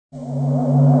Ezekiel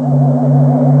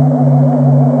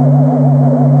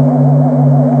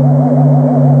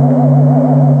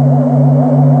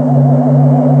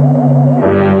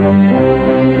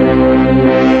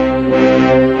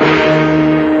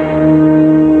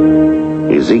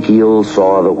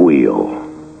saw the wheel.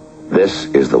 This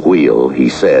is the wheel he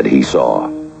said he saw.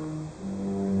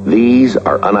 These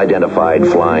are unidentified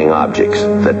flying objects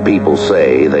that people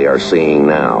say they are seeing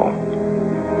now.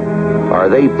 Are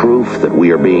they proof that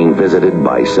we are being visited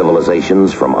by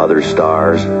civilizations from other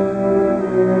stars?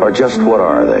 Or just what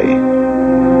are they?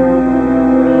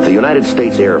 The United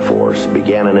States Air Force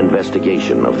began an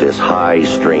investigation of this high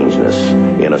strangeness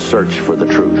in a search for the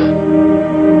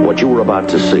truth. What you are about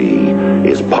to see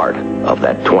is part of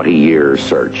that 20-year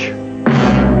search.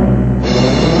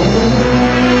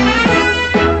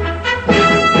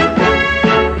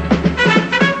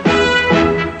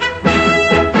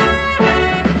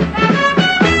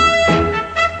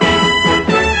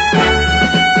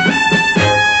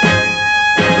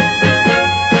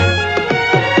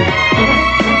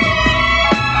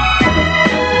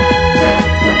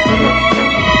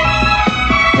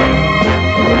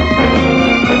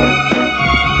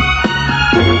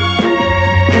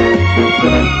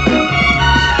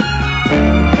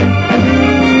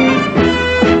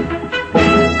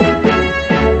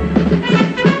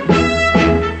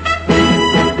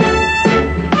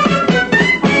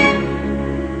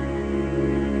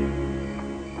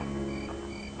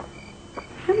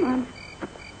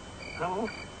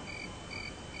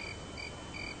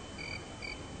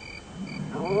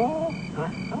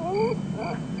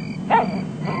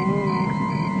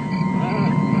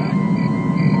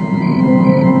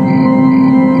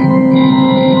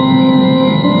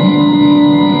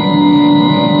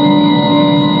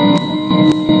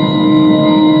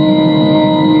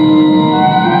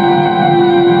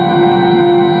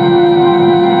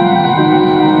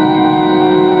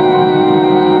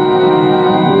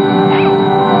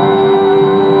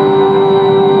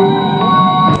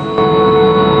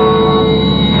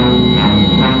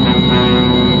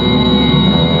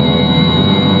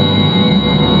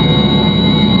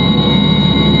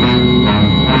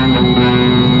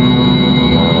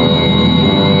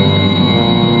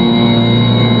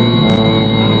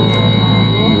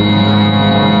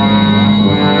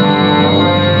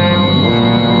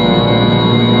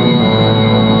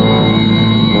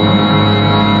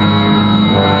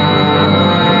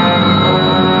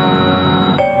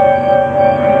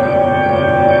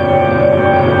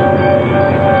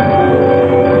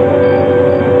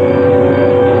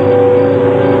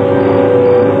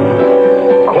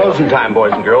 Time,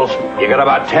 boys and girls. You got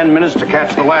about 10 minutes to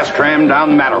catch the last tram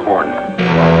down the Matterhorn.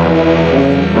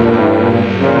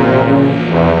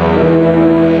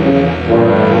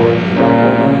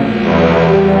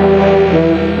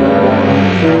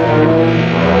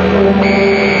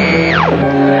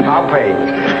 I'll pay.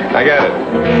 I got it.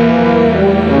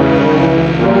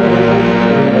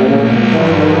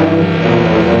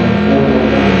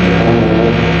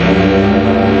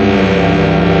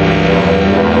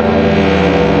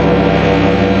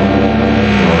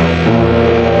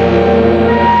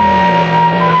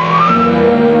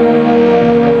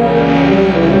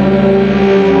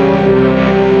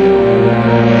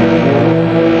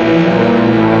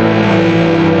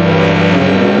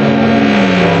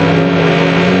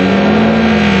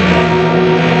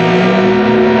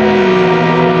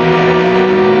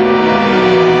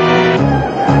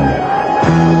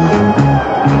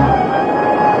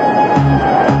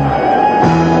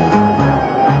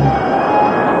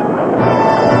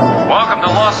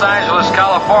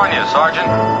 California, Sergeant.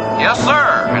 Yes,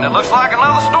 sir. And it looks like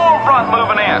another storm front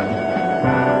moving in.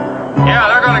 Yeah,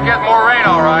 they're going to get more rain,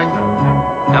 all right.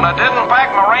 And I didn't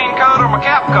pack my raincoat or my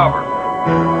cap cover.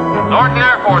 Norton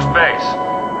Air Force Base.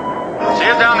 See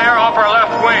it down there off our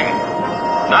left wing.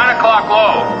 9 o'clock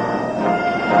low.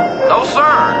 No,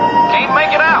 sir. Can't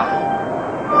make it out.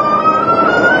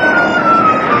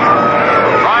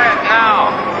 Try it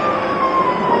now.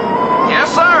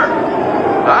 Yes, sir.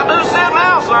 I do see it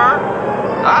now, sir.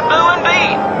 I do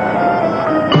indeed.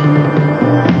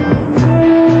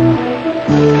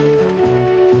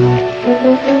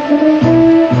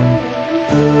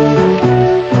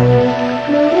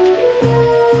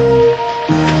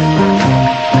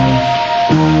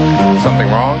 Something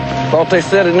wrong? Thought they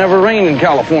said it never rained in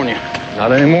California.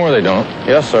 Not anymore, they don't.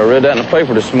 Yes, sir. I read that in the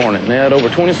paper this morning. They had over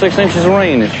 26 inches of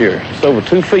rain this year. It's over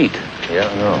 2 feet. Yeah,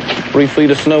 I know. 3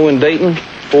 feet of snow in Dayton.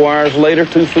 4 hours later,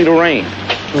 2 feet of rain.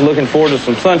 I was looking forward to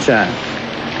some sunshine.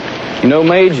 You know,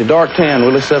 Mage, a dark tan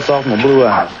really sets off my blue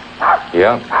eyes.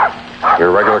 Yeah.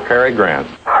 Your regular Cary Grant.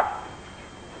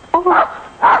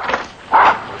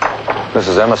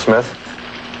 Mrs. Emma Smith?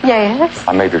 Yes?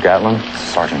 I'm Major Gatlin,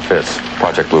 Sergeant Fitz,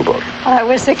 Project Blue Book. I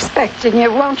was expecting you.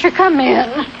 Won't you come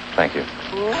in? Thank you.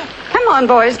 Come on,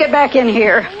 boys. Get back in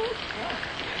here.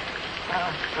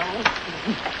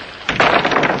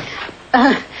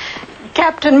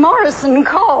 Captain Morrison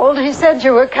called. He said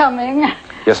you were coming.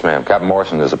 Yes, ma'am. Captain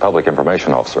Morrison is a public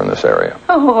information officer in this area.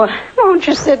 Oh, won't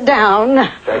you sit down?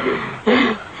 Thank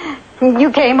you.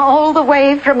 You came all the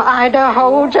way from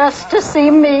Idaho just to see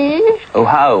me?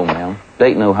 Ohio, ma'am.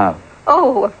 Dayton, Ohio.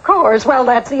 Oh, of course. Well,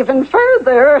 that's even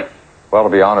further. Well, to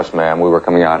be honest, ma'am, we were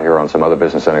coming out here on some other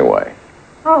business anyway.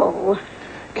 Oh.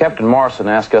 Captain Morrison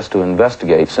asked us to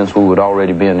investigate since we would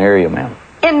already be in the area, ma'am.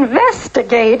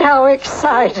 Investigate? How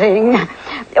exciting.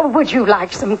 Would you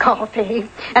like some coffee?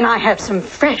 And I have some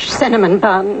fresh cinnamon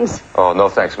buns. Oh, no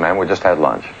thanks, ma'am. We just had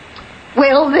lunch.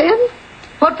 Well, then,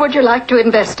 what would you like to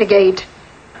investigate?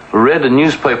 We read the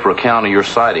newspaper account of your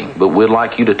sighting, but we'd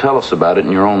like you to tell us about it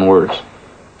in your own words.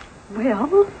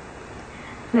 Well,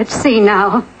 let's see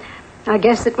now. I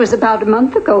guess it was about a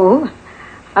month ago.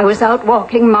 I was out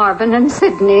walking Marvin and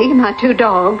Sydney, my two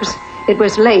dogs. It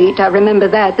was late. I remember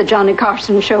that. The Johnny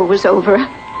Carson show was over.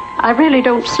 I really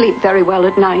don't sleep very well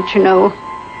at night, you know.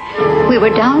 We were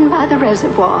down by the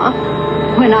reservoir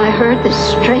when I heard this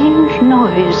strange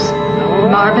noise.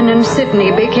 Marvin and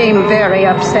Sydney became very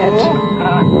upset.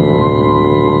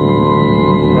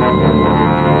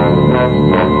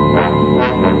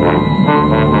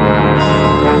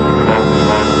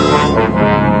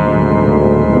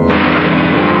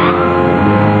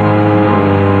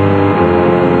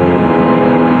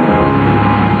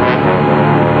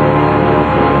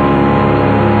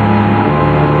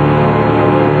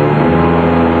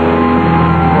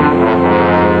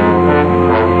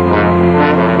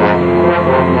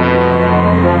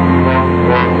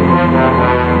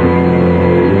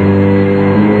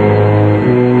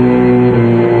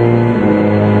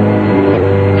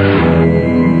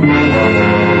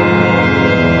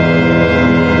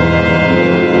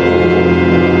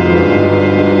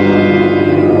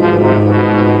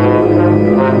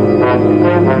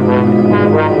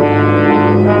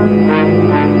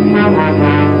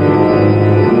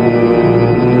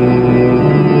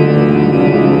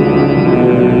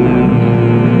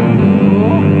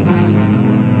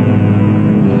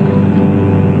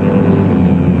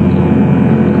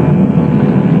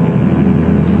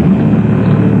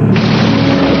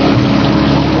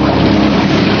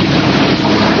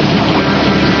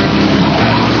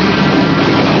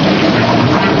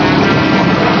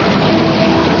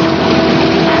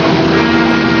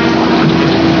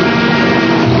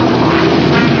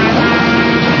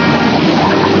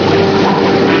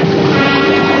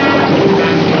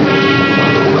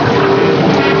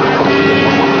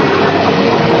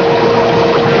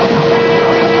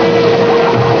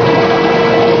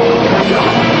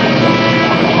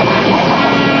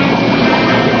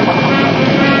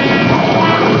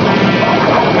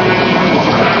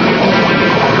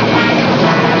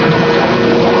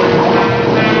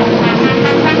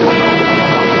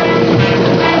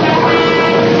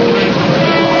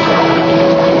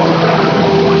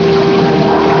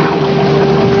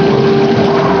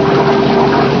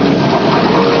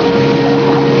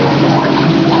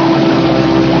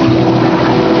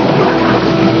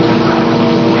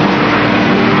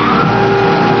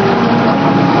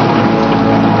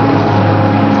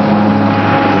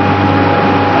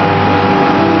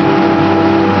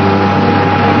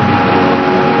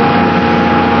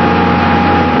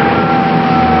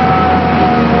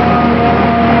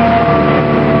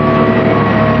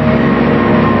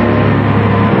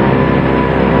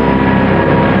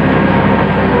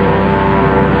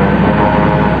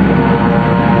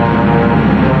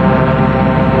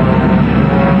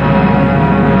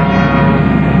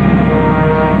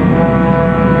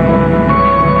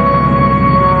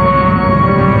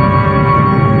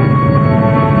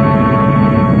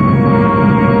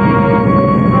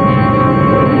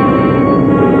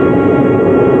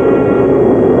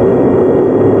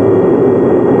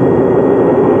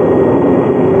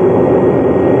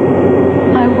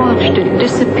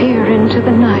 Disappear into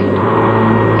the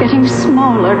night, getting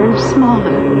smaller and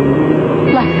smaller,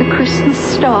 like the Christmas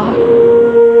star.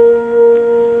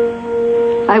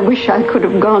 I wish I could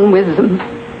have gone with them.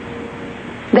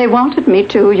 They wanted me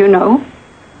to, you know.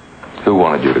 Who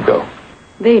wanted you to go?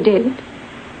 They did.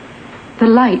 The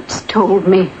lights told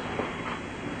me.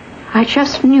 I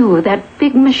just knew that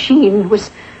big machine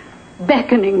was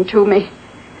beckoning to me.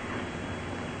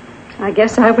 I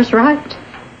guess I was right.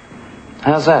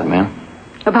 How's that, ma'am?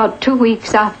 About 2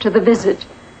 weeks after the visit,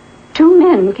 2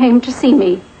 men came to see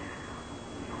me.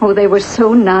 Oh, they were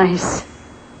so nice.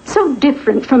 So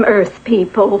different from Earth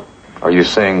people. Are you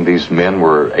saying these men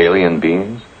were alien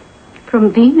beings?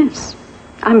 From Venus.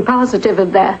 I'm positive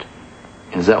of that.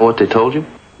 Is that what they told you?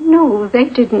 No, they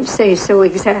didn't say so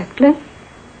exactly.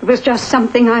 It was just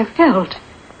something I felt.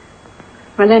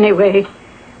 Well, anyway,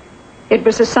 it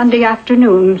was a Sunday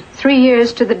afternoon, 3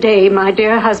 years to the day my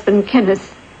dear husband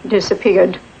Kenneth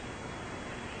disappeared.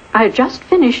 I had just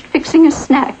finished fixing a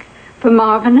snack for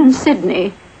Marvin and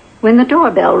Sidney when the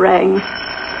doorbell rang.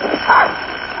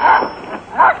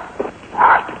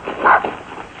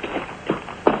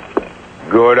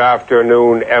 Good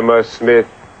afternoon, Emma Smith.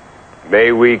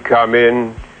 May we come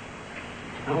in?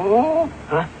 Oh,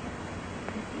 huh?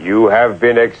 You have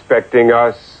been expecting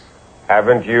us,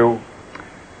 haven't you?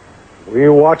 We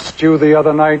watched you the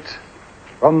other night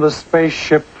from the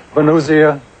spaceship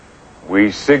Venusia.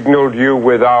 We signaled you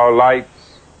with our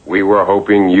lights. We were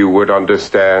hoping you would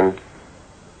understand.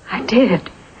 I did.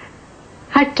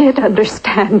 I did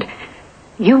understand.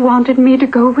 You wanted me to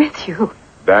go with you.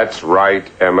 That's right,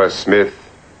 Emma Smith.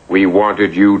 We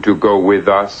wanted you to go with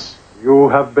us. You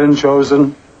have been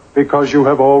chosen because you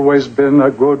have always been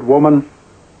a good woman,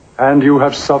 and you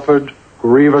have suffered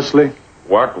grievously.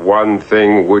 What one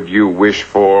thing would you wish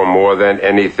for more than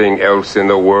anything else in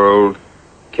the world?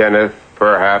 Kenneth,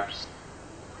 perhaps?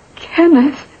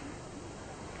 Kenneth?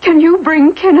 Can you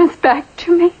bring Kenneth back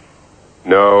to me?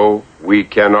 No, we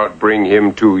cannot bring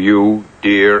him to you,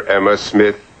 dear Emma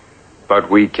Smith, but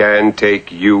we can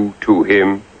take you to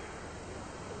him.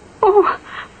 Oh,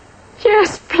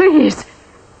 yes, please.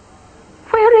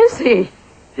 Where is he?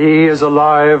 He is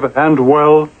alive and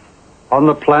well on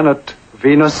the planet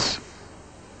Venus.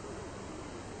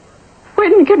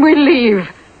 When can we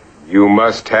leave? You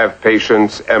must have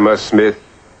patience, Emma Smith.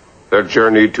 The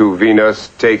journey to Venus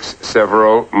takes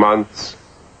several months.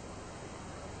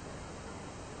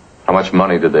 How much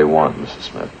money did they want,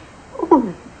 Mrs. Smith?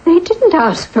 Oh, they didn't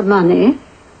ask for money.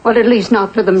 Well, at least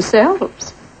not for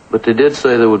themselves. But they did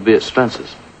say there would be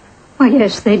expenses. Well,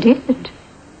 yes, they did.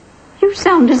 You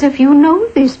sound as if you know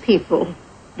these people.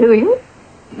 Do you?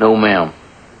 No, ma'am.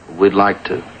 We'd like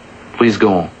to. Please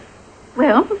go on.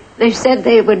 Well, they said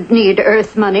they would need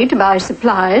Earth money to buy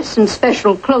supplies and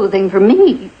special clothing for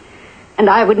me. And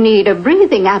I would need a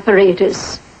breathing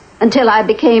apparatus until I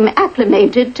became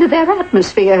acclimated to their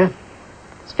atmosphere.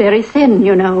 It's very thin,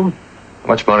 you know. How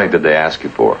much money did they ask you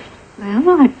for?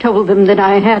 Well, I told them that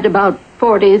I had about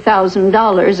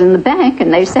 $40,000 in the bank,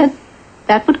 and they said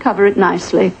that would cover it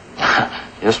nicely.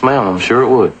 Yes, ma'am, I'm sure it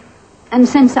would. And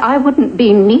since I wouldn't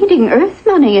be needing Earth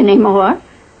money anymore,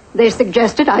 they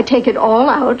suggested I take it all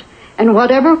out, and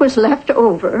whatever was left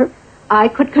over, I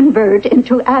could convert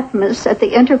into Atmos at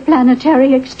the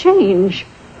Interplanetary Exchange.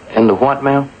 Into what,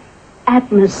 ma'am?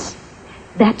 Atmos.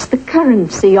 That's the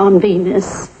currency on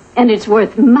Venus, and it's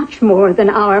worth much more than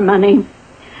our money.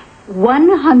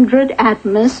 100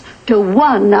 Atmos to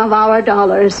one of our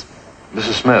dollars.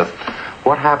 Mrs. Smith,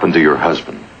 what happened to your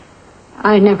husband?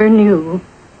 I never knew.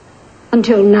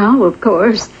 Until now, of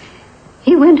course.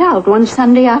 He went out one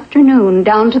Sunday afternoon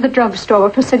down to the drugstore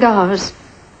for cigars.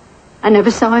 I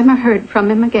never saw him or heard from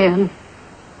him again.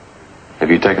 Have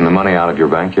you taken the money out of your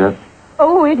bank yet?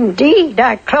 Oh, indeed.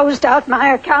 I closed out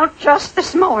my account just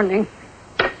this morning.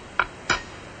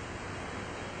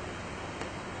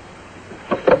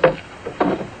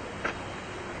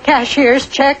 Cashier's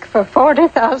check for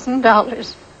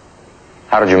 $40,000.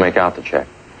 How did you make out the check?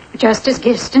 Just as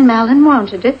Gist and Malin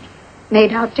wanted it.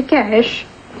 Made out to cash.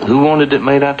 Who wanted it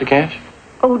made out to cash?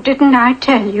 Oh, didn't I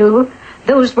tell you?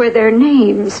 Those were their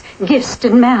names, Gist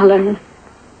and Malin.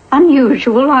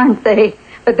 Unusual, aren't they?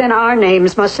 But then our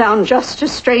names must sound just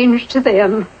as strange to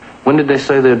them. When did they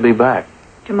say they'd be back?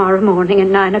 Tomorrow morning at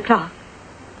 9 o'clock.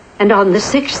 And on the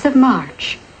 6th of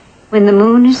March, when the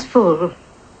moon is full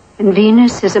and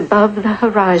Venus is above the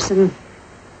horizon,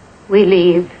 we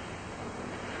leave.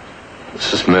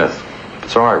 Mrs. Smith, if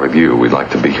it's all right with you, we'd like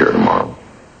to be here tomorrow.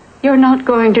 You're not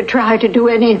going to try to do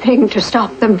anything to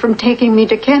stop them from taking me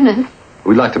to Kenneth?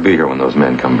 We'd like to be here when those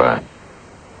men come back.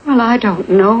 Well, I don't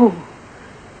know.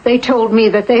 They told me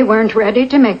that they weren't ready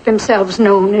to make themselves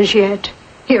known as yet.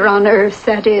 Here on Earth,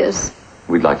 that is.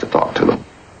 We'd like to talk to them.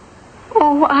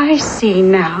 Oh, I see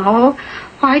now.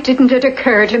 Why didn't it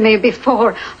occur to me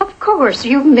before? Of course,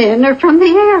 you men are from the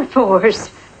Air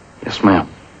Force. Yes, ma'am.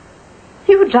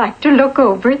 You'd like to look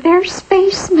over their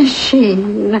space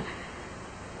machine.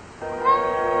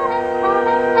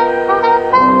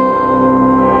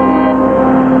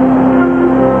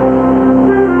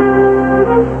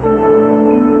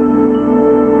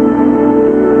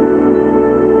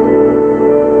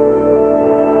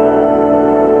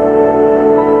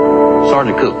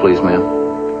 Sergeant Cook, please, ma'am.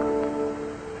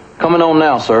 Coming on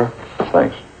now, sir.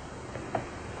 Thanks.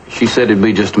 She said it'd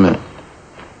be just a minute.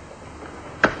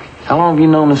 How long have you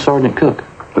known this Sergeant Cook?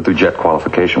 Put through jet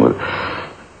qualification with...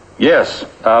 Yes,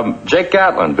 Jake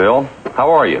Gatlin, Bill. How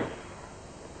are you?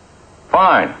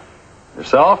 Fine.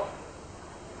 Yourself?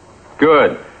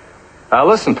 Good.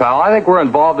 Listen, pal, I think we're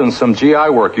involved in some GI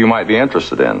work you might be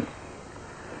interested in.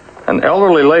 An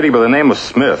elderly lady by the name of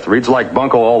Smith. Reads like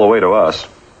bunco all the way to us.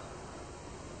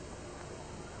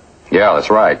 Yeah,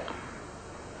 that's right.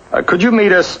 Could you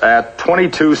meet us at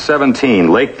 2217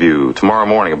 Lakeview tomorrow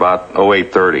morning about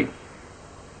 08:30?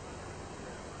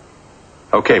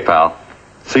 Okay, pal.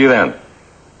 See you then.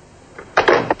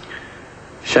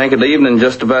 Shank of the evening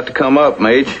just about to come up,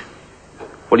 Mage.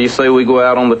 What do you say we go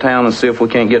out on the town and see if we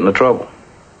can't get into trouble?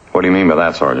 What do you mean by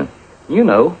that, Sergeant? You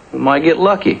know, we might get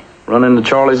lucky. Run into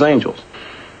Charlie's Angels.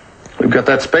 We've got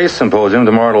that space symposium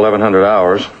tomorrow at 1100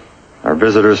 hours. Our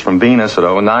visitors from Venus at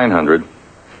 0900.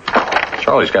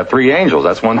 Charlie's got 3 angels.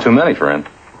 That's one too many for him.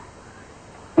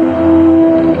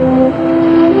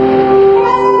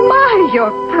 My,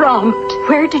 you're prompt.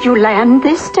 Where did you land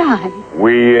this time?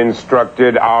 We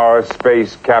instructed our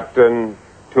space captain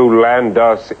to land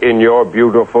us in your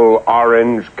beautiful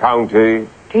Orange County.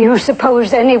 Do you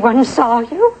suppose anyone saw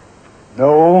you?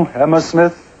 No, Emma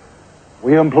Smith.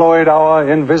 We employed our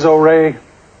Inviso-ray.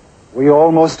 We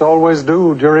almost always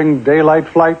do during daylight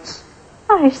flights.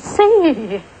 I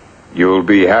see. You'll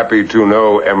be happy to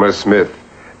know, Emma Smith,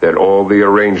 that all the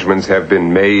arrangements have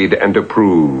been made and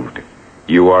approved.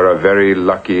 You are a very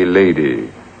lucky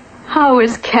lady. How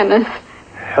is Kenneth?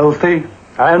 Healthy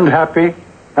and happy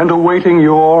and awaiting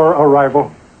your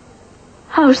arrival.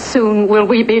 How soon will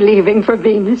we be leaving for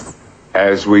Venus?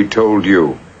 As we told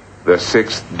you, the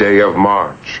 6th day of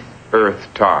March,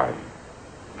 Earth time.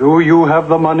 Do you have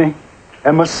the money,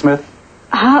 Emma Smith?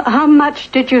 How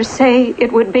much did you say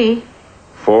it would be?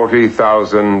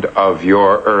 40,000 of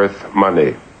your Earth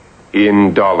money,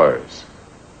 in dollars.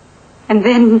 And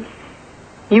then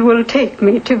you will take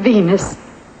me to Venus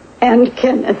and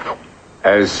Kenneth.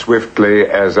 As swiftly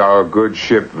as our good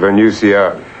ship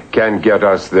Venusia can get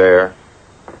us there.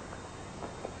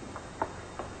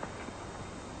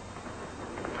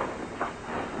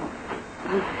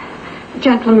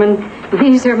 Gentlemen,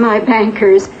 these are my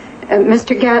bankers,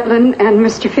 Mr. Gatlin and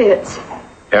Mr. Fitz.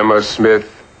 Emma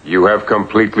Smith, you have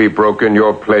completely broken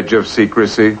your pledge of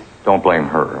secrecy. Don't blame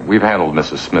her. We've handled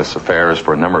Mrs. Smith's affairs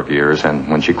for a number of years, and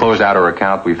when she closed out her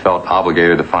account, we felt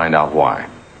obligated to find out why.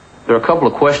 There are a couple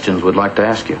of questions we'd like to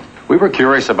ask you. We were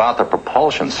curious about the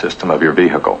propulsion system of your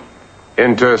vehicle.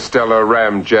 Interstellar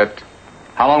ramjet.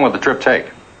 How long would the trip take?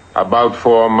 About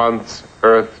 4 months,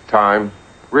 Earth time.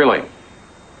 Really?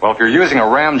 Well, if you're using a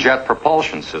ramjet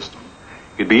propulsion system,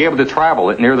 you'd be able to travel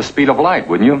at near the speed of light,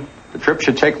 wouldn't you? The trip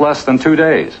should take less than 2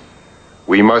 days.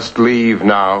 We must leave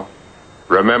now.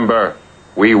 Remember,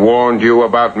 we warned you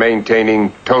about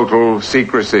maintaining total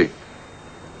secrecy.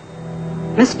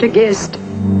 Mr. Gist,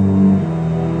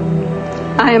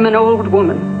 I am an old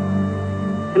woman,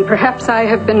 and perhaps I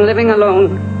have been living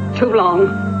alone too long,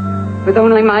 with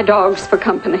only my dogs for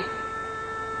company.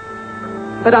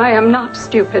 But I am not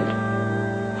stupid.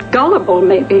 Gullible,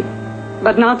 maybe,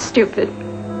 but not stupid.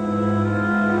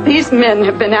 These men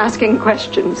have been asking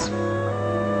questions.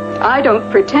 I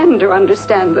don't pretend to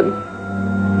understand them.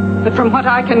 But from what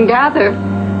I can gather,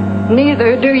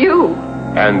 neither do you.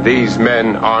 And these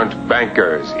men aren't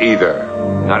bankers either.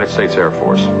 United States Air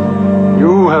Force.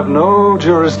 You have no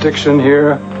jurisdiction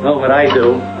here. No, but I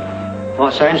do.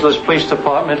 Los Angeles Police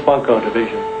Department, Bunko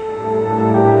Division.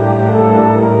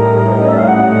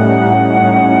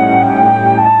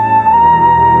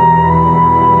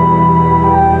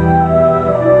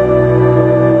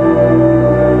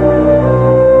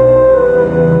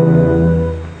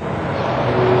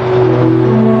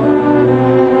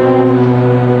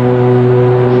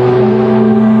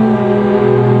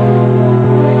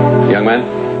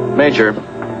 Major,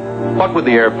 what would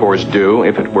the Air Force do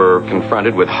if it were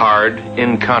confronted with hard,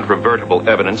 incontrovertible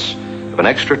evidence of an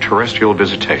extraterrestrial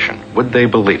visitation? Would they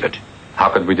believe it? How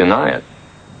could we deny it?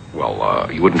 Well,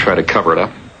 you wouldn't try to cover it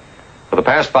up? For the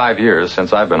past 5 years,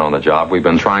 since I've been on the job, we've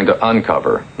been trying to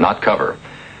uncover, not cover.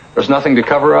 There's nothing to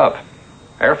cover up.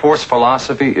 Air Force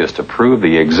philosophy is to prove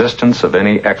the existence of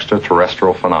any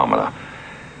extraterrestrial phenomena.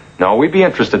 No, we'd be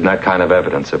interested in that kind of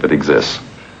evidence if it exists.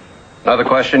 Another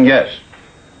question? Yes.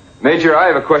 Major, I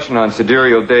have a question on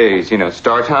sidereal days,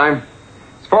 star time.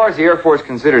 As far as the Air Force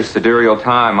considers sidereal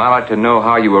time, I'd like to know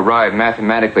how you arrive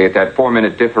mathematically at that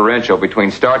 4-minute differential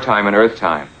between star time and Earth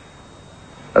time.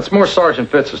 That's more Sergeant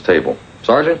Fitz's table.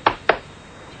 Sergeant?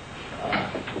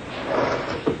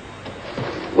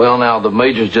 Well, now, the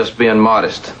Major's just being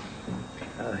modest.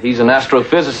 He's an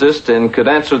astrophysicist and could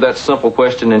answer that simple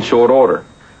question in short order.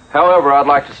 However, I'd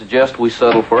like to suggest we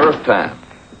settle for Earth time.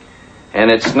 And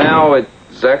it's now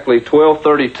exactly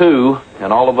 12:32,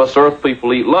 and all of us Earth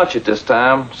people eat lunch at this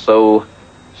time, so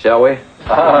shall we?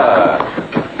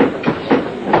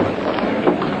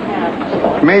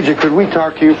 Major, could we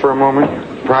talk to you for a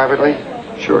moment, privately?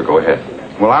 Sure, go ahead.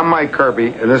 Well, I'm Mike Kirby,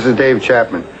 and this is Dave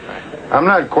Chapman. I'm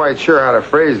not quite sure how to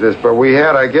phrase this, but we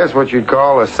had, I guess, what you'd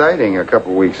call a sighting a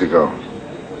couple weeks ago.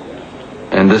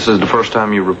 And this is the first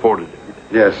time you reported it?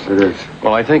 Yes, it is.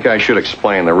 Well, I think I should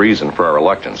explain the reason for our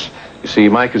reluctance. You see,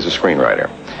 Mike is a screenwriter,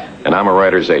 and I'm a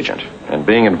writer's agent. And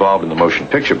being involved in the motion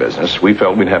picture business, we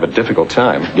felt we'd have a difficult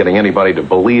time getting anybody to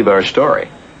believe our story.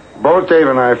 Both Dave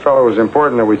and I felt it was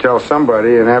important that we tell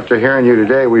somebody, and after hearing you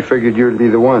today, we figured you'd be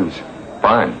the ones.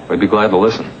 Fine. We'd be glad to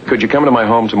listen. Could you come to my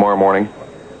home tomorrow morning?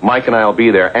 Mike and I will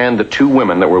be there, and the 2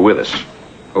 women that were with us.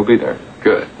 We'll be there.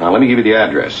 Good. Now, let me give you the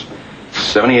address.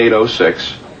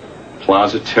 7806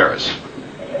 Plaza Terrace.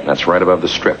 That's right above the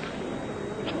Strip.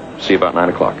 See you about 9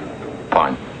 o'clock.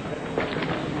 Fine.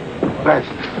 Thanks.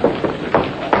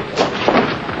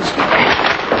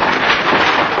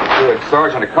 Good,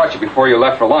 Sergeant, I caught you before you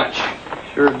left for lunch.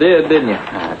 Sure did, didn't you?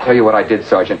 I'll tell you what I did,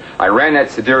 Sergeant. I ran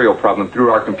that sidereal problem through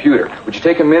our computer. Would you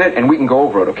take a minute and we can go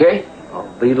over it, okay? I'll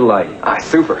be delighted.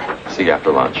 Super. See you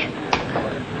after lunch.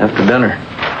 After dinner.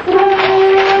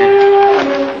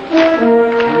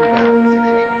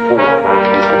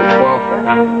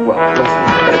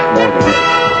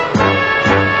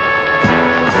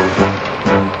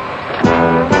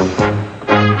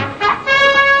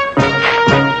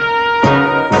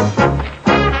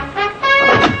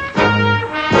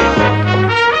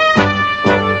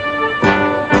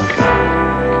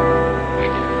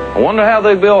 I wonder how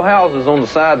they build houses on the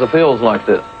sides of hills like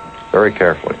this. Very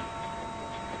carefully.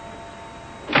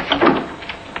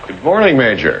 Good morning,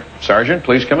 Major. Sergeant,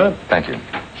 please come in. Thank you.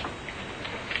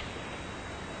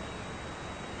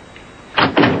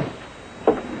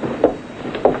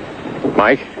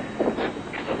 Mike.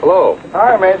 Hello.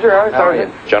 Hi, Major. How are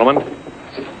you? Gentlemen,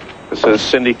 this is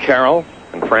Cindy Carroll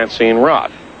and Francine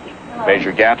Roth.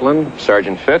 Major Gatlin,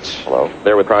 Sergeant Fitz. Hello.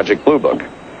 They're with Project Blue Book.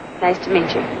 Nice to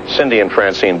meet you. Cindy and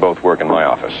Francine both work in my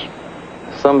office.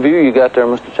 Some view you got there,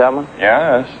 Mr. Chapman.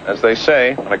 Yes, as they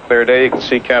say, on a clear day you can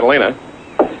see Catalina.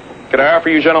 Could I offer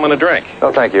you gentlemen a drink?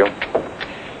 Oh, thank you.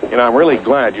 You know, I'm really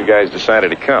glad you guys decided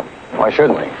to come. Why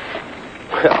shouldn't we?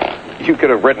 Well, you could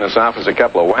have written us off as a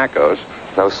couple of wackos.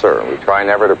 No, sir. We try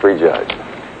never to prejudge.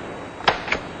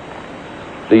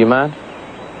 Do you mind?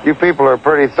 You people are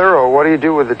pretty thorough. What do you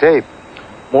do with the tape?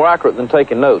 More accurate than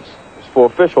taking notes. It's for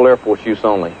official Air Force use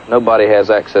only. Nobody has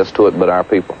access to it but our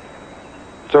people.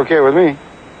 It's okay with me.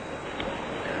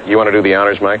 You want to do the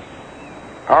honors, Mike?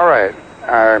 All right.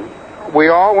 We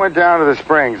all went down to the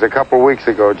Springs a couple weeks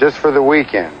ago just for the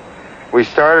weekend. We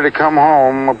started to come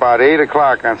home about 8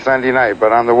 o'clock on Sunday night,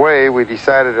 but on the way we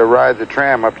decided to ride the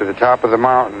tram up to the top of the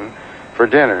mountain for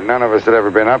dinner. None of us had ever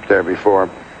been up there before.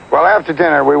 Well, after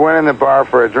dinner, we went in the bar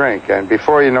for a drink, and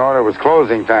before you know it, it was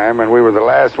closing time, and we were the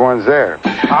last ones there.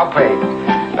 I'll pay.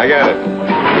 I got it.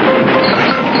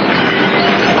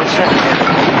 What's that?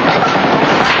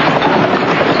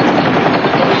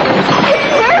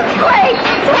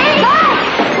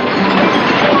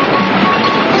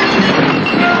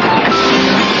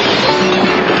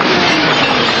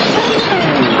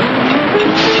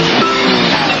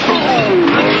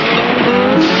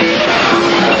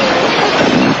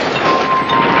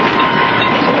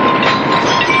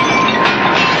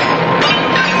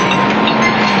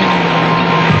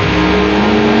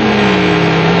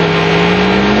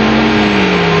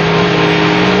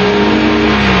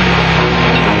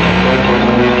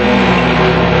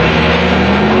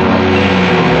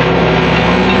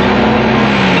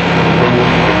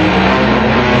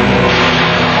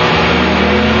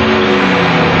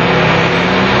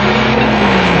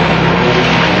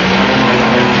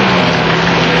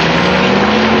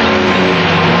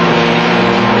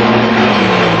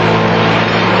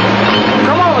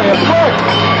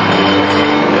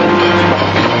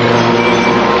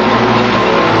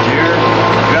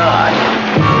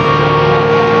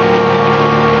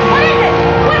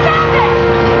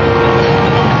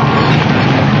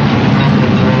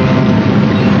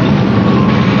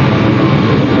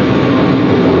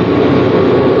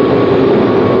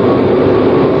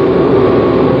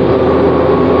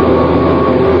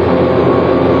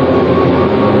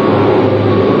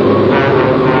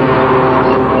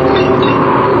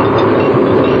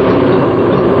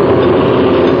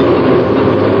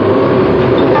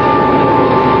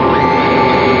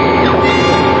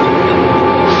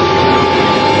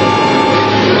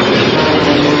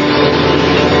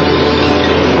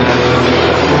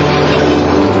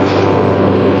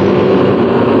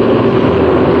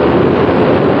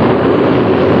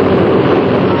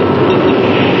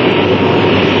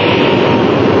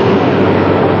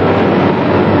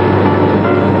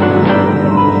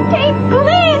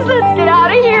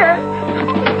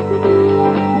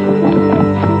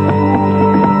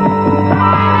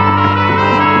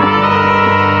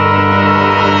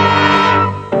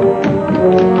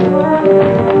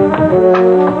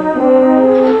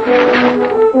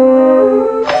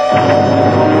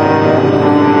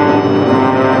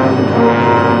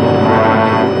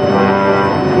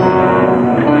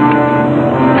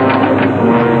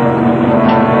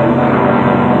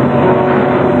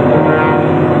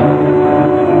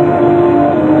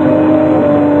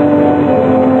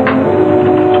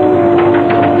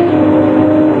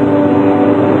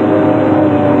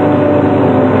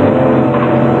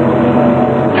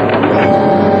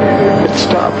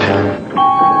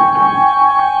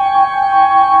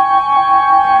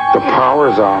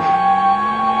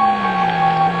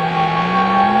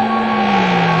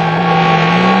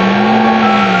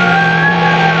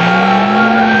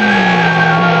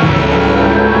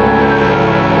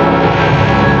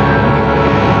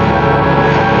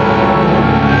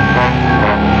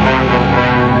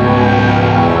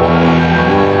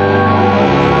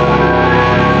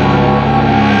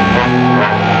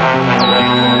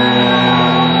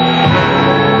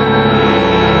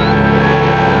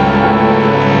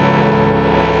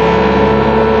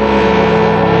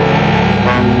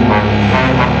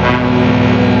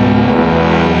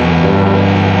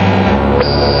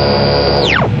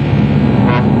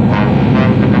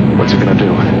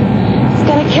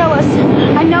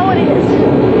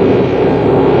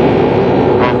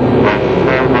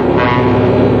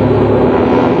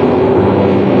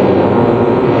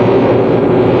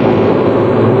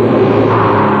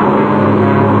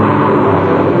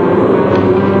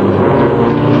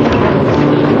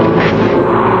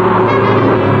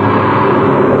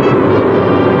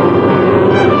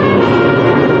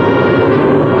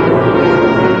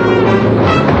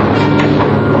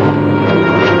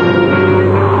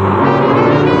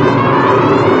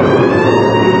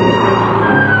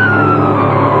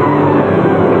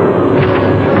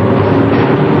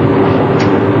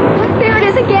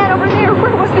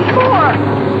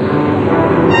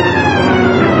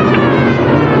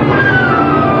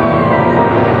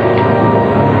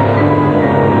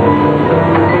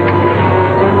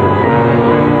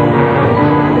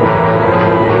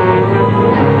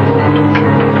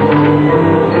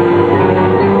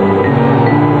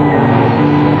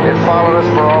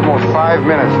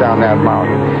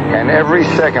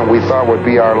 would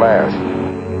be our last.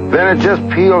 Then it just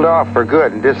peeled off for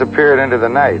good and disappeared into the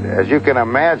night. As you can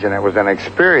imagine, it was an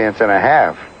experience and a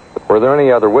half. Were there any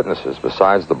other witnesses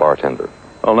besides the bartender?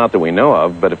 Well, not that we know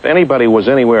of, but if anybody was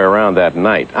anywhere around that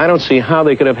night, I don't see how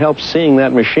they could have helped seeing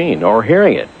that machine or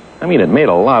hearing it. I mean, it made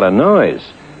a lot of noise.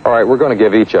 All right, we're going to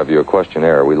give each of you a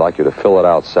questionnaire. We'd like you to fill it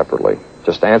out separately.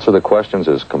 Just answer the questions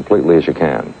as completely as you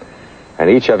can. And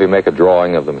each of you make a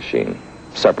drawing of the machine,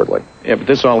 separately. Yeah, but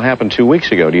this all happened 2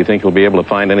 weeks ago. Do you think you'll be able to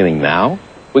find anything now?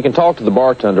 We can talk to the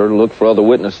bartender and look for other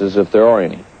witnesses if there are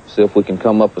any. See if we can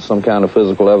come up with some kind of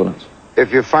physical evidence.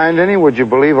 If you find any, would you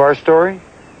believe our story?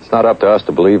 It's not up to us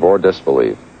to believe or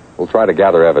disbelieve. We'll try to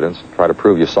gather evidence, try to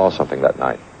prove you saw something that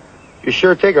night. You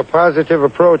sure take a positive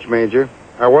approach, Major.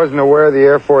 I wasn't aware the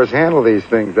Air Force handled these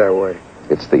things that way.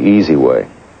 It's the easy way.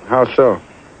 How so?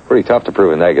 Pretty tough to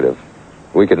prove a negative.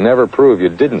 We could never prove you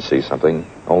didn't see something,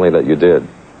 only that you did.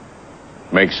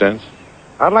 Makes sense?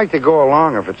 I'd like to go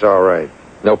along if it's all right.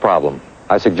 No problem.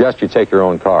 I suggest you take your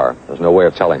own car. There's no way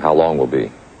of telling how long we'll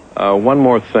be. One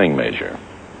more thing, Major.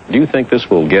 Do you think this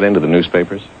will get into the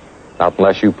newspapers? Not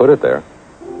unless you put it there.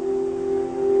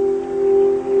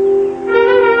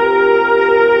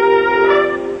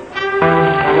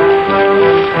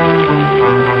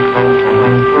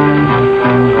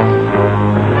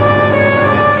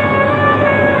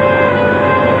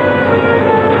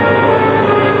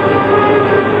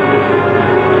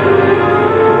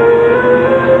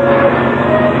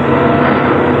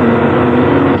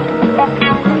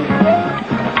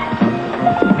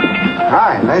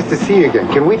 Nice to see you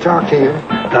again. Can we talk to you?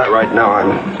 Not right now.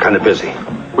 I'm kind of busy.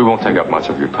 We won't take up much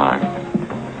of your time.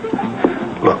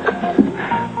 Look,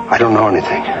 I don't know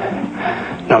anything.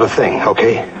 Not a thing,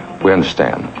 okay? We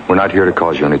understand. We're not here to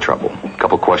cause you any trouble. A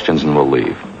couple questions and we'll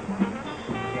leave.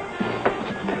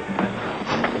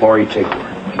 Laurie, take her.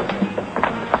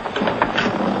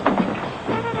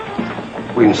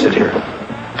 We can sit here.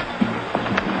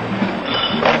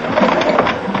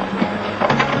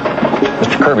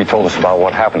 Kirby told us about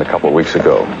what happened a couple of weeks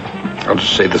ago. I'll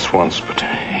just say this once, but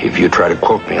if you try to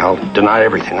quote me, I'll deny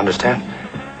everything, understand?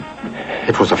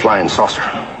 It was a flying saucer.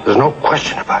 There's no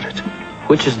question about it.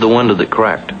 Which is the window that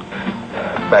cracked?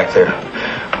 Back there.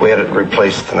 We had it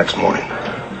replaced the next morning.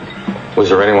 Was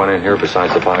there anyone in here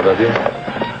besides the five of you?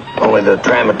 Only the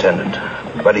tram attendant.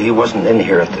 But he wasn't in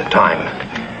here at the time.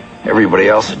 Everybody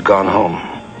else had gone home.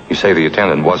 You say the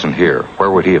attendant wasn't here. Where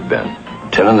would he have been?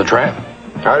 Tending the tram.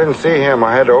 I didn't see him.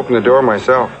 I had to open the door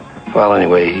myself. Well,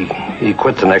 anyway, he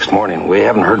quit the next morning. We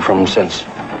haven't heard from him since.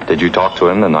 Did you talk to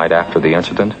him the night after the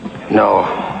incident? No,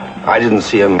 I didn't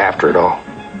see him after it all.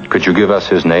 Could you give us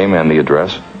his name and the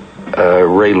address?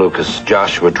 Ray Lucas,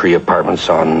 Joshua Tree Apartments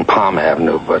on Palm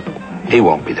Avenue, but he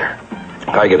won't be there.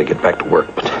 I gotta get back to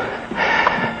work, but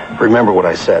remember what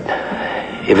I said.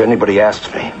 If anybody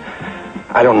asks me,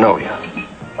 I don't know you.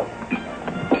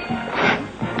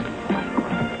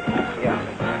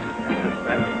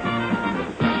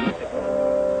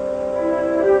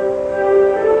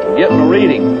 Getting a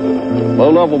reading.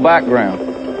 Low-level background.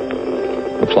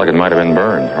 Looks like it might have been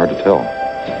burned. Hard to tell.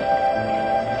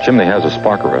 Chimney has a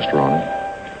spark arrestor on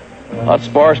it. Hot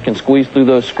sparks can squeeze through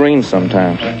those screens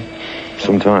sometimes.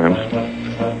 Sometimes.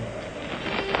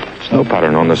 Snow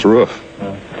pattern on this roof.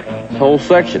 This whole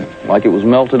section, like it was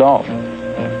melted off.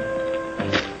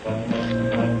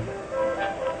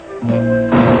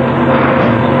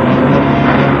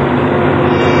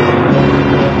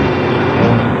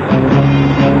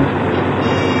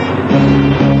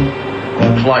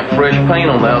 Looks like fresh paint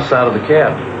on the outside of the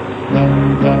cab.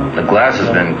 The glass has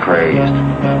been crazed.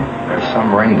 There's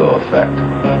some rainbow effect.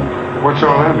 What's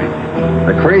all that mean?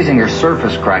 The crazing or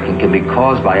surface cracking can be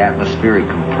caused by atmospheric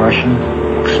compression,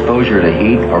 exposure to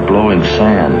heat, or blowing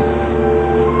sand.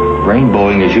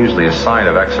 Rainbowing is usually a sign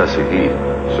of excessive heat.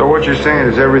 So what you're saying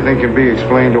is everything can be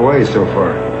explained away so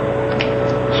far?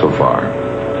 So far.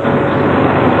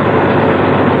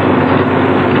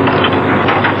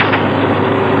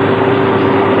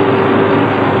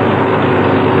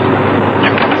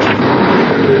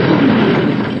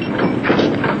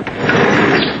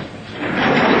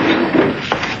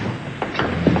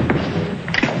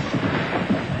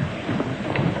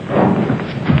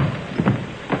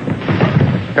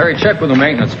 Harry, check with the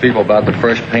maintenance people about the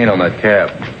fresh paint on that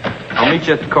cab. I'll meet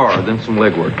you at the car, then some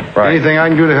legwork. Right. Anything I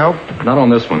can do to help? Not on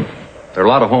this one. There are a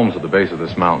lot of homes at the base of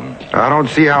this mountain. I don't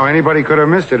see how anybody could have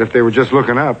missed it if they were just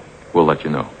looking up. We'll let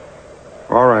you know.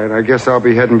 All right, I guess I'll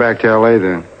be heading back to L.A.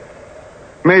 then.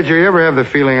 Major, you ever have the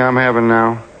feeling I'm having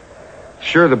now?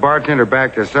 Sure, the bartender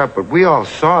backed us up, but we all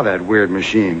saw that weird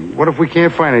machine. What if we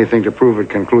can't find anything to prove it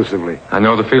conclusively? I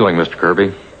know the feeling, Mr.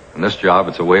 Kirby. In this job,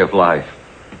 it's a way of life.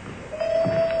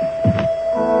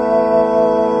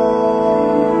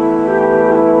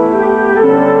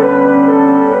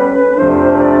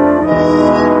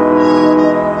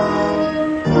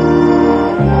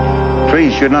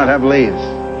 should not have leaves.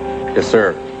 Yes,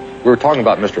 sir. We were talking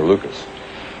about Mr. Lucas.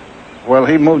 Well,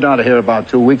 he moved out of here about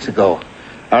 2 weeks ago.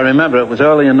 I remember it was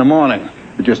early in the morning.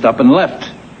 He just up and left.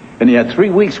 And he had 3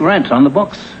 weeks' rent on the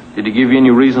books. Did he give you any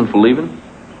reason for leaving?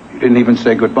 He didn't even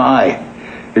say goodbye.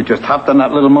 He just hopped on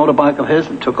that little motorbike of his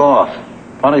and took off.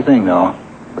 Funny thing, though.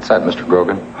 What's that, Mr.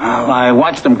 Grogan? Well, I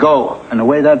watched him go, and the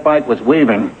way that bike was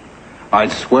weaving,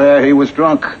 I'd swear he was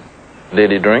drunk. Did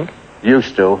he drink?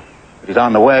 Used to. He's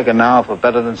on the wagon now for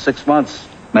better than 6 months.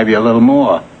 Maybe a little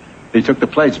more. He took the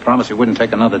plates, promised he wouldn't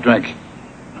take another drink.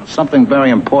 Something very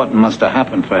important must have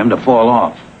happened for him to fall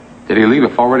off. Did he leave a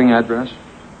forwarding address?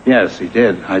 Yes, he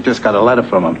did. I just got a letter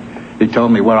from him. He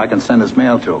told me where I can send his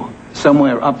mail to.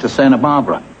 Somewhere up to Santa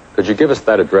Barbara. Could you give us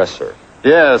that address, sir?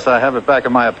 Yes, I have it back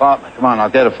in my apartment. Come on, I'll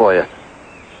get it for you. Do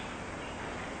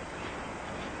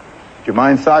you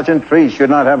mind, Sergeant? Trees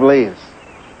should not have leaves.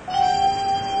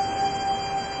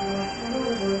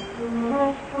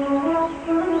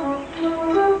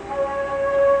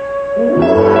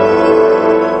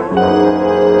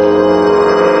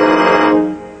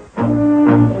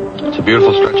 It's a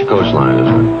beautiful stretch of coastline,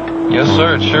 isn't it? Yes,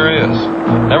 sir, it sure is.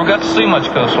 Never got to see much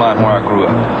coastline where I grew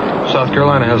up. South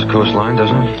Carolina has a coastline,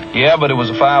 doesn't it? Yeah, but it was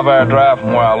a 5-hour drive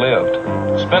from where I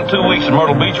lived. Spent 2 weeks in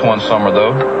Myrtle Beach one summer,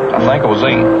 though. I think I was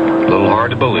 8. A little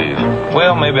hard to believe.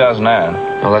 Well, maybe I was 9.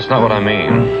 No, that's not what I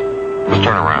mean. Let's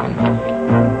turn around.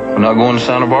 We're not going to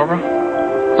Santa Barbara?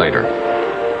 Later.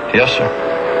 Yes, sir.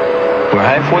 We're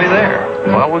halfway there.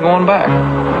 Why are we going back?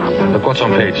 Look what's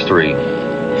on page 3.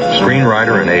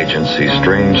 Screenwriter and agent see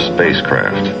strange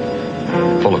spacecraft.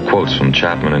 Full of quotes from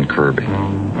Chapman and Kirby.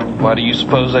 Why do you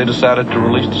suppose they decided to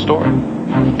release the story?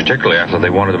 Particularly after they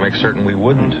wanted to make certain we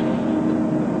wouldn't.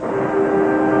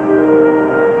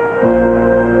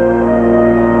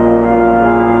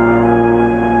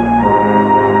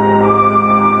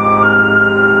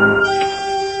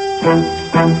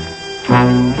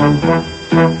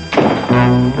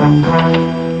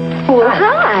 Well,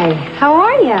 hi. How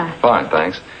are you? Fine,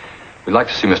 thanks. We'd like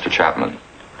to see Mr. Chapman.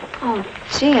 Oh,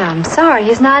 gee, I'm sorry.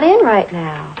 He's not in right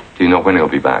now. Do you know when he'll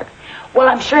be back? Well,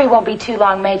 I'm sure he won't be too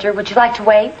long, Major. Would you like to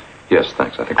wait? Yes,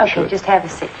 thanks. I think we should. Okay, just have a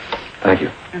seat. Thank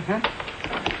you.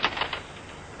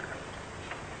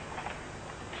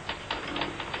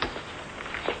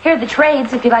 Here are the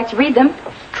trades, if you'd like to read them.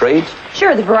 Trades?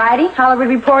 Sure, the Variety, Hollywood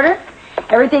Reporter.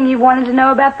 Everything you wanted to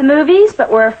know about the movies, but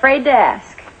were afraid to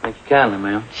ask. Thank you kindly,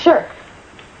 ma'am. Sure.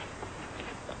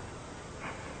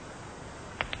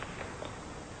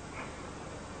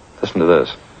 Listen to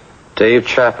this. Dave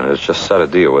Chapman has just set a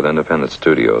deal with Independent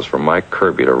Studios for Mike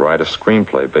Kirby to write a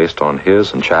screenplay based on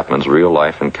his and Chapman's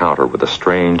real-life encounter with a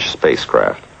strange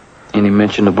spacecraft. Any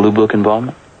mention of Blue Book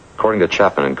involvement? According to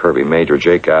Chapman and Kirby, Major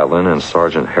Jake Gatlin and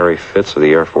Sergeant Harry Fitz of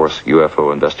the Air Force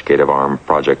UFO investigative arm,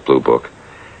 Project Blue Book,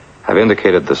 have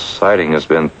indicated the sighting has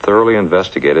been thoroughly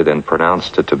investigated and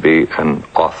pronounced it to be an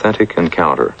authentic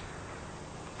encounter.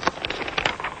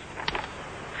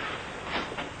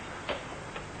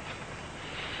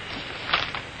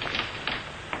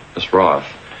 Miss Roth,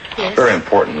 Yes? very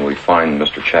important we find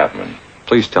Mr. Chapman.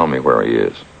 Please tell me where he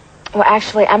is. Well,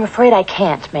 actually, I'm afraid I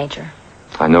can't, Major.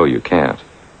 I know you can't,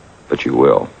 but you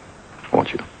will,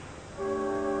 won't you?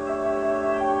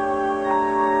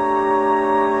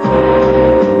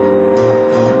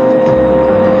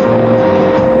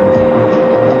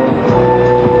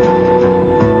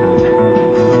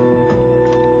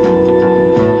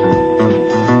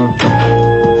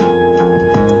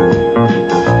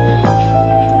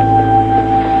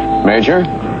 Major,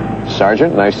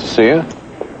 Sergeant, nice to see you.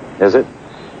 Is it?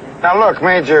 Now look,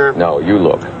 Major. No, you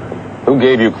look. Who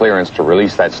gave you clearance to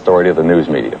release that story to the news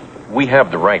media? We have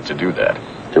the right to do that.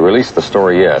 To release the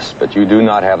story, yes, but you do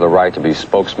not have the right to be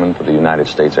spokesman for the United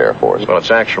States Air Force. Well,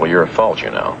 it's actually your fault,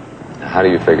 you know. How do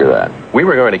you figure that? We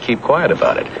were going to keep quiet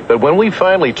about it. But when we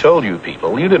finally told you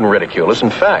people, you didn't ridicule us.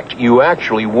 In fact, you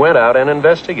actually went out and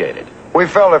investigated. We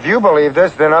felt if you believed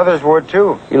us, then others would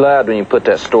too. You lied when you put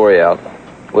that story out.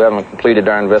 We haven't completed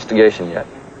our investigation yet.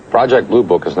 Project Blue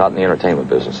Book is not in the entertainment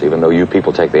business, even though you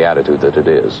people take the attitude that it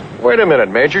is. Wait a minute,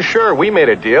 Major. Sure, we made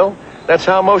a deal. That's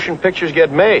how motion pictures get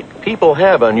made. People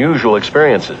have unusual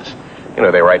experiences. You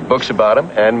know, they write books about them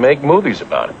and make movies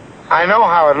about them. I know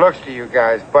how it looks to you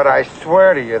guys, but I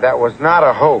swear to you that was not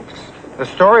a hoax. The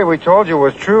story we told you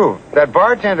was true. That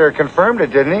bartender confirmed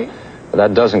it, didn't he? But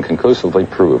that doesn't conclusively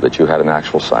prove that you had an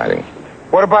actual sighting.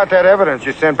 What about that evidence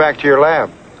you sent back to your lab?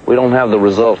 We don't have the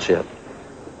results yet.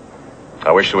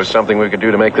 I wish there was something we could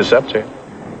do to make this up to you.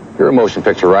 You're a motion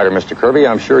picture writer, Mr. Kirby.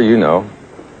 I'm sure you know.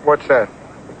 What's that?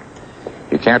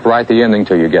 You can't write the ending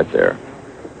till you get there.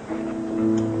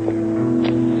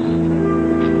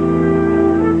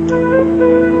 How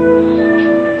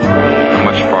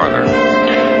much farther?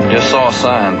 Just saw a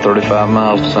sign, 35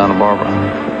 miles to Santa Barbara.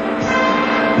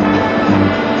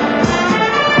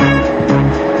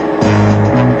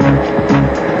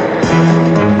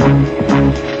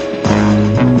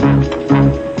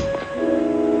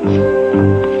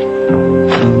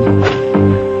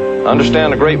 I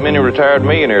understand a great many retired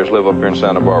millionaires live up here in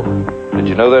Santa Barbara. Did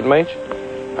you know that, Mage?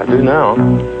 I do now.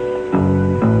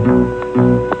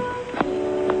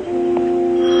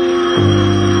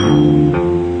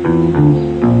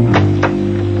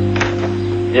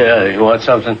 Yeah, you want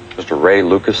something? Mr. Ray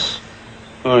Lucas.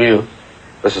 Who are you?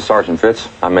 This is Sergeant Fitz.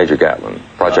 I'm Major Gatlin,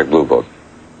 Project Blue Book.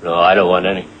 No, I don't want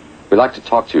any. We'd like to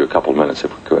talk to you a couple of minutes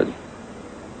if we could.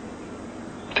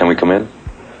 Can we come in?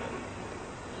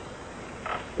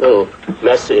 Oh,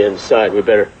 messy inside. We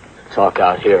better talk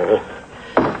out here,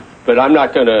 huh? But I'm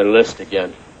not going to enlist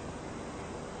again.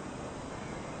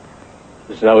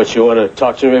 Isn't that what you want to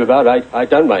talk to me about? I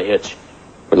done my hitch.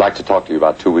 We'd like to talk to you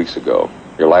about 2 weeks ago.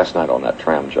 Your last night on that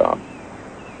tram job.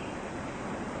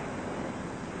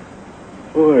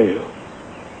 Who are you?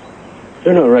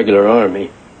 You're no regular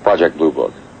army. Project Blue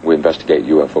Book. We investigate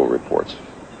UFO reports.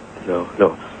 No.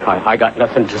 I got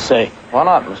nothing to say. Why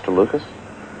not, Mr. Lucas?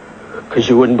 Because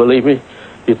you wouldn't believe me?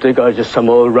 You'd think I was just some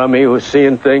old rummy who was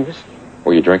seeing things?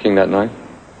 Were you drinking that night?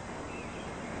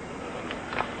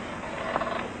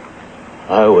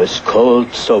 I was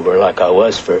cold sober like I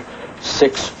was for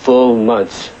 6 full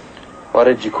months. Why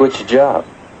did you quit your job?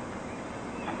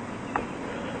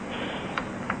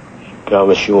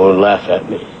 Promise you won't laugh at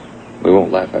me. We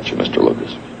won't laugh at you, Mr.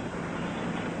 Lucas.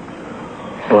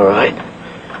 All right.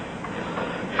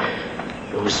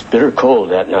 It was bitter cold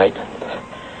that night.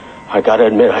 I gotta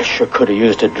admit, I sure could have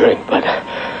used a drink, but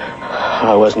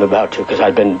I wasn't about to because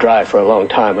I'd been dry for a long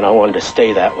time and I wanted to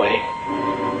stay that way.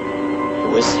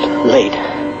 It was late.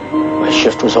 My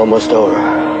shift was almost over.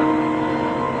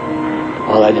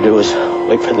 All I had to do was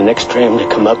wait for the next tram to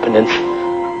come up and then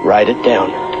ride it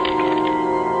down.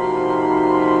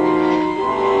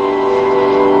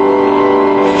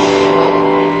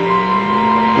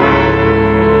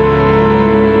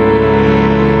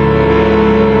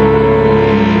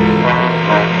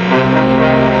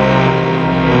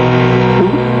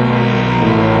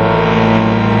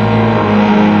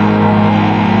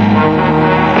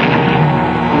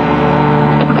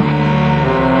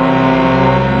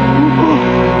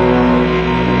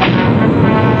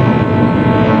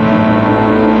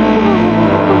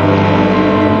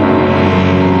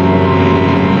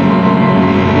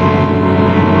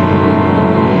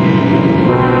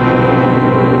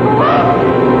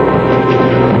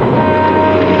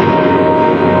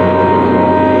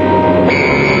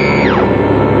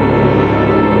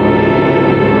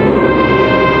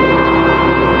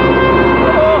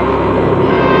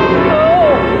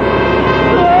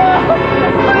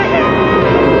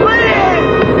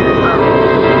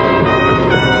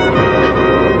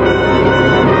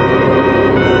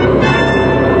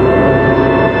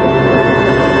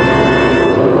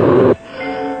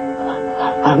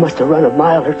 To run a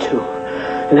mile or two.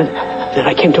 And then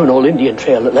I came to an old Indian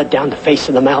trail that led down the face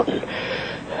of the mountain.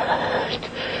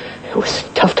 It was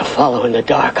tough to follow in the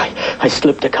dark. I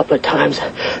slipped a couple of times.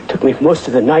 It took me most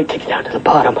of the night to get down to the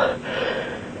bottom.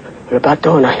 But about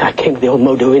dawn, I came to the old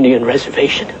Modu Indian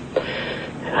reservation.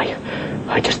 And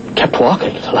I just kept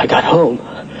walking until I got home.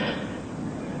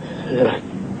 And then I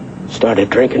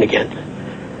started drinking again.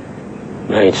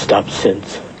 And I ain't stopped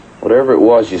since. Whatever it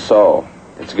was you saw,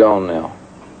 it's gone now.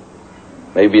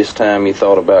 Maybe it's time you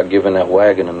thought about giving that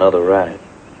wagon another ride.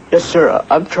 Yes, sir.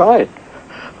 I'm trying.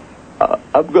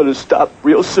 I'm going to stop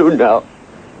real soon now.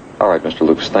 All right, Mr.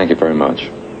 Lucas, thank you very much.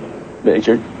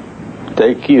 Major,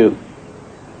 thank you.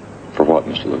 For what,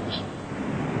 Mr. Lucas?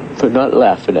 For not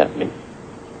laughing at me.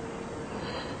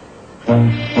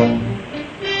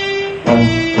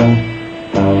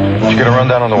 Did you get a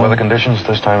rundown on the weather conditions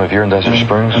this time of year in Desert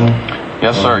Springs?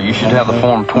 Yes, sir. You should have the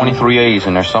form 23A's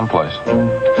in there someplace.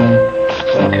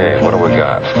 Okay, what do we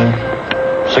got?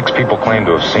 6 people claim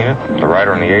to have seen it. The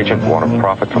writer and the agent want to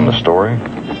profit from the story.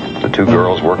 The 2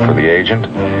 girls work for the agent.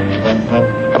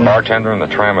 The bartender and the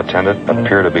tram attendant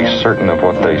appear to be certain of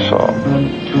what they saw.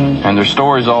 And their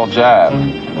stories all jive.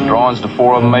 The drawings the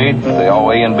 4 of them made, they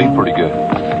all A and B pretty good.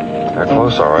 They're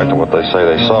close, all right, to what they say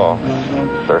they saw.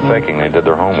 They're faking they did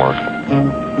their homework.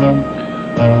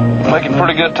 Making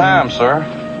pretty good time, sir.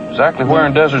 Exactly where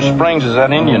in Desert Springs is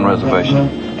that Indian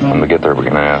reservation? When we get there, we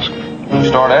can ask. You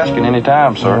start asking any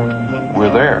time, sir. We're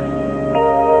there.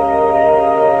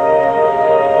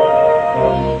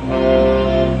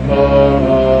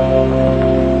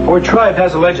 Our tribe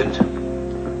has a legend.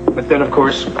 But then, of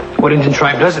course, what Indian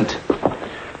tribe doesn't?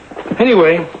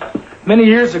 Anyway, many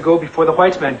years ago, before the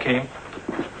white man came,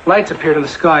 lights appeared in the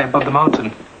sky above the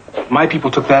mountain. My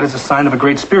people took that as a sign of a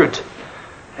great spirit.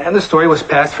 And the story was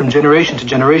passed from generation to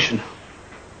generation.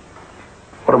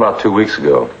 What about 2 weeks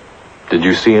ago? Did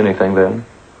you see anything then?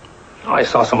 I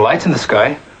saw some lights in the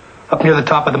sky, up near the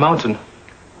top of the mountain.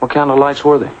 What kind of lights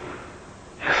were they?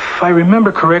 If I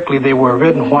remember correctly, they were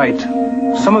red and white.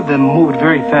 Some of them moved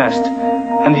very fast,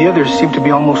 and the others seemed to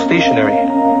be almost stationary.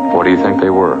 What do you think they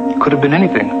were? Could have been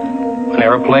anything. An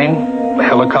airplane, a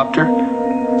helicopter.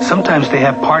 Sometimes they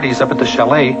have parties up at the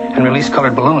chalet and release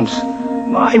colored balloons.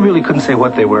 I really couldn't say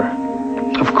what they were.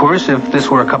 Of course, if this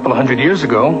were a couple of 100 years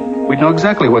ago, we'd know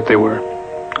exactly what they were.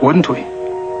 Wouldn't we?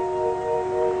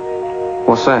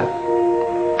 What's that?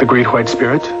 The Great White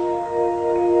Spirit.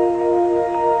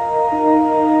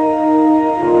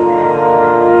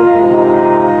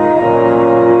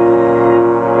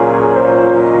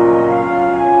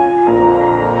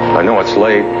 I know it's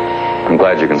late. I'm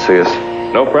glad you can see us.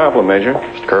 No problem, Major.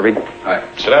 Mr. Kirby. Hi.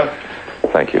 Sit down.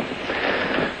 Thank you.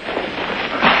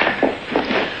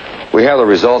 We have the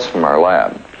results from our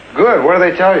lab. Good. What do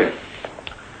they tell you?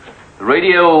 The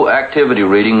radioactivity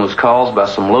reading was caused by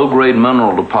some low-grade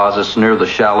mineral deposits near the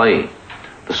chalet.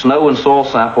 The snow and soil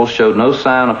samples showed no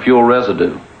sign of fuel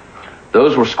residue.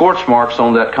 Those were scorch marks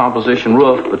on that composition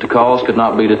roof, but the cause could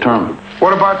not be determined.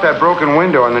 What about that broken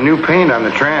window and the new paint on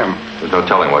the tram? There's no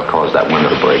telling what caused that window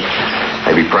to break.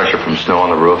 Maybe pressure from snow on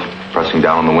the roof, pressing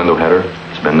down on the window header.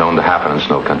 It's been known to happen in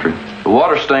snow country. The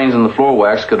water stains in the floor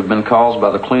wax could have been caused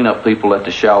by the cleanup people at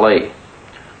the chalet.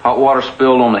 Hot water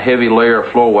spilled on a heavy layer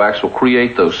of floor wax will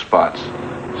create those spots.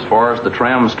 As far as the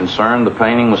tram is concerned, the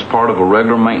painting was part of a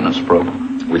regular maintenance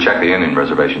program. We checked the Indian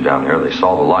reservation down there. They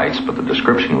saw the lights, but the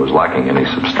description was lacking any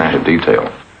substantive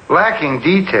detail. Lacking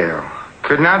detail.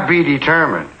 Could not be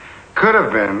determined. Could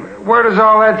have been. Where does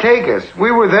all that take us?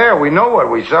 We were there. We know what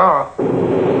we saw.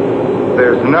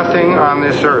 There's nothing on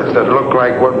this earth that looked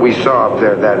like what we saw up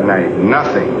there that night.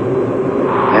 Nothing.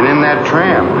 And in that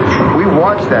tram, we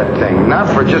watched that thing, not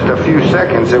for just a few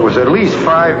seconds. It was at least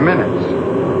 5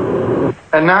 minutes.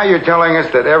 And now you're telling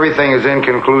us that everything is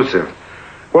inconclusive.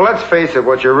 Well, let's face it,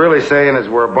 what you're really saying is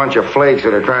we're a bunch of flakes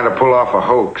that are trying to pull off a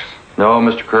hoax. No,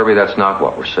 Mr. Kirby, that's not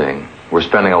what we're saying. We're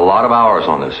spending a lot of hours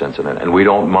on this incident, and we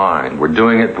don't mind. We're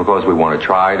doing it because we want to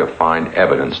try to find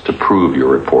evidence to prove your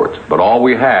report. But all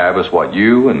we have is what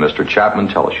you and Mr. Chapman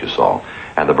tell us you saw,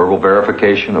 and the verbal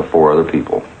verification of 4 other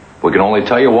people. We can only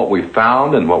tell you what we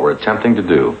found and what we're attempting to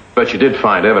do. But you did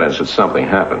find evidence that something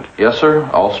happened. Yes, sir.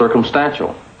 All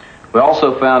circumstantial. We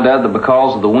also found out that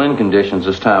because of the wind conditions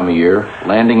this time of year,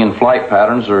 landing and flight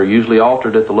patterns are usually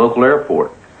altered at the local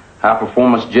airport.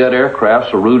 High-performance jet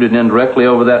aircrafts are routed in directly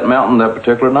over that mountain that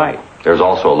particular night. There's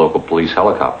also a local police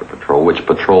helicopter patrol, which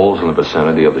patrols in the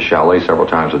vicinity of the chalet several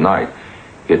times a night.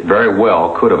 It very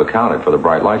well could have accounted for the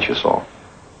bright lights you saw.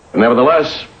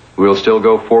 Nevertheless, we'll still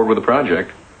go forward with the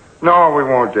project. No, we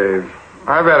won't, Dave.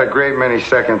 I've had a great many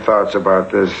second thoughts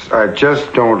about this. I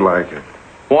just don't like it.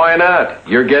 Why not?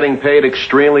 You're getting paid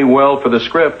extremely well for the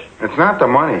script. It's not the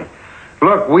money.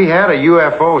 Look, we had a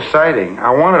UFO sighting. I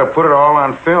wanted to put it all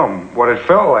on film, what it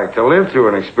felt like to live through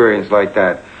an experience like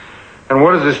that. And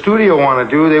what does the studio want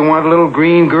to do? They want little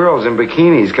green girls in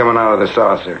bikinis coming out of the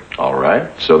saucer. All right,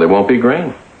 so they won't be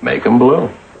green. Make them blue.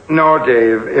 No,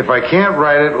 Dave. If I can't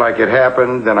write it like it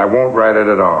happened, then I won't write it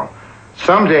at all.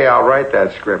 Someday I'll write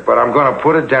that script, but I'm going to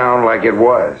put it down like it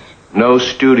was. No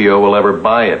studio will ever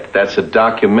buy it. That's a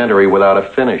documentary without a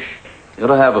finish.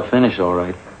 It'll have a finish, all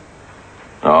right.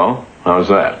 Oh? How's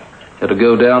that? It'll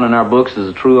go down in our books as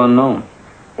a true unknown.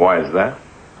 Why is that?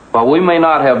 While we may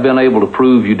not have been able to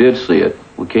prove you did see it,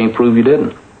 we can't prove you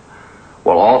didn't.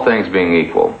 Well, all things being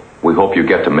equal, we hope you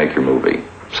get to make your movie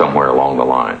somewhere along the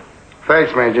line.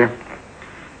 Thanks, Major.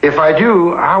 If I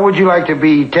do, how would you like to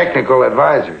be technical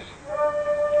advisors?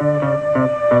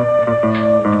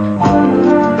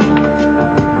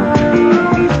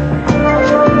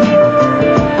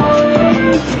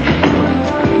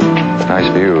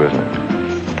 Nice view, isn't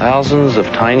it? Thousands of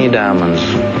tiny diamonds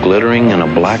glittering in a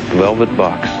black velvet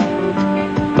box.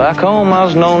 Back home, I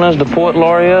was known as the Poet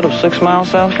Laureate of 6 Mile,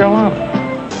 South Carolina.